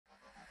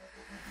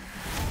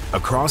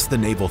Across the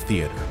naval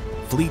theater,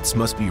 fleets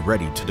must be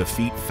ready to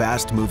defeat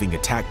fast-moving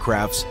attack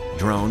crafts,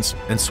 drones,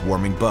 and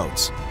swarming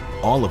boats,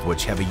 all of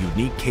which have a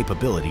unique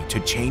capability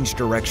to change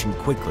direction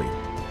quickly.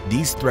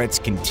 These threats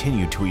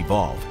continue to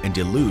evolve and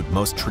elude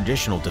most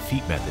traditional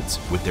defeat methods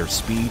with their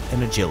speed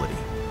and agility.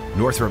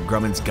 Northrop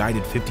Grumman's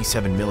guided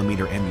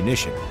 57mm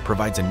ammunition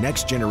provides a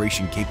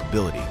next-generation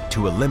capability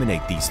to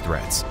eliminate these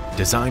threats.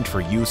 Designed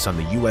for use on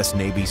the U.S.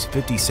 Navy's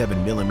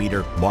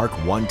 57mm Mark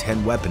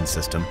 110 weapon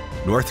system,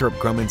 Northrop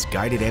Grumman's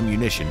guided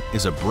ammunition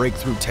is a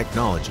breakthrough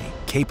technology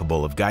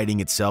capable of guiding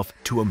itself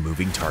to a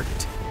moving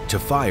target. To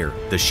fire,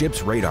 the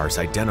ship's radars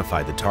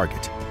identify the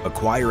target,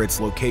 acquire its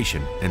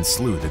location, and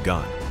slew the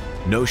gun.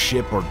 No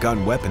ship or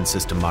gun weapon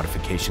system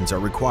modifications are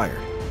required.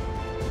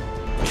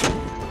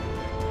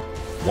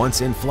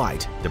 Once in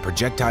flight, the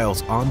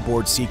projectile's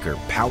onboard seeker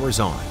powers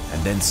on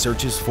and then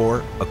searches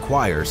for,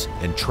 acquires,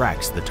 and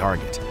tracks the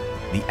target.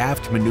 The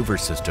aft maneuver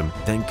system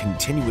then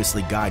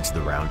continuously guides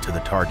the round to the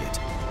target.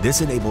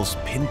 This enables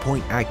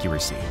pinpoint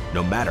accuracy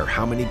no matter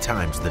how many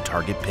times the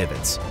target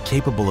pivots.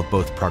 Capable of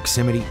both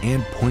proximity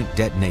and point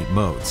detonate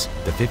modes,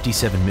 the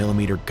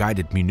 57mm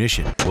guided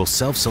munition will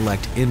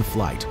self-select in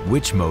flight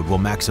which mode will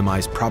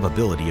maximize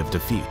probability of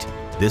defeat.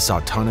 This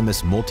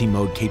autonomous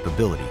multi-mode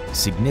capability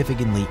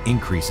significantly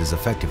increases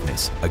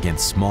effectiveness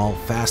against small,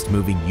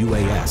 fast-moving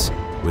UAS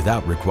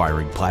without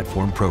requiring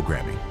platform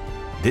programming.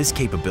 This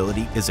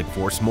capability is a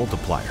force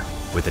multiplier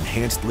with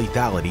enhanced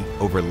lethality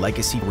over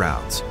legacy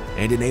rounds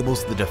and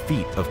enables the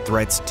defeat of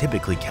threats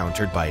typically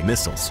countered by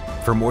missiles.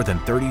 For more than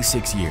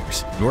 36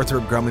 years,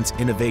 Northrop Grumman's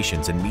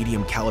innovations in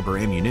medium-caliber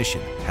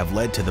ammunition have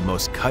led to the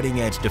most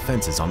cutting-edge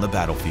defenses on the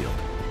battlefield.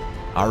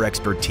 Our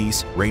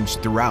expertise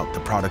ranged throughout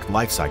the product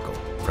lifecycle,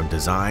 from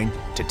design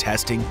to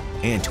testing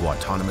and to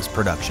autonomous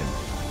production.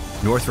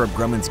 Northrop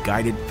Grumman's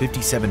guided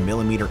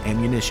 57mm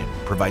ammunition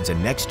provides a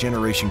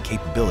next-generation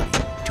capability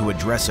to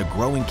address a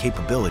growing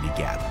capability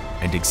gap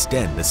and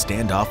extend the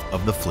standoff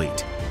of the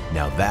fleet.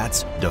 Now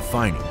that's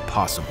defining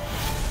possible.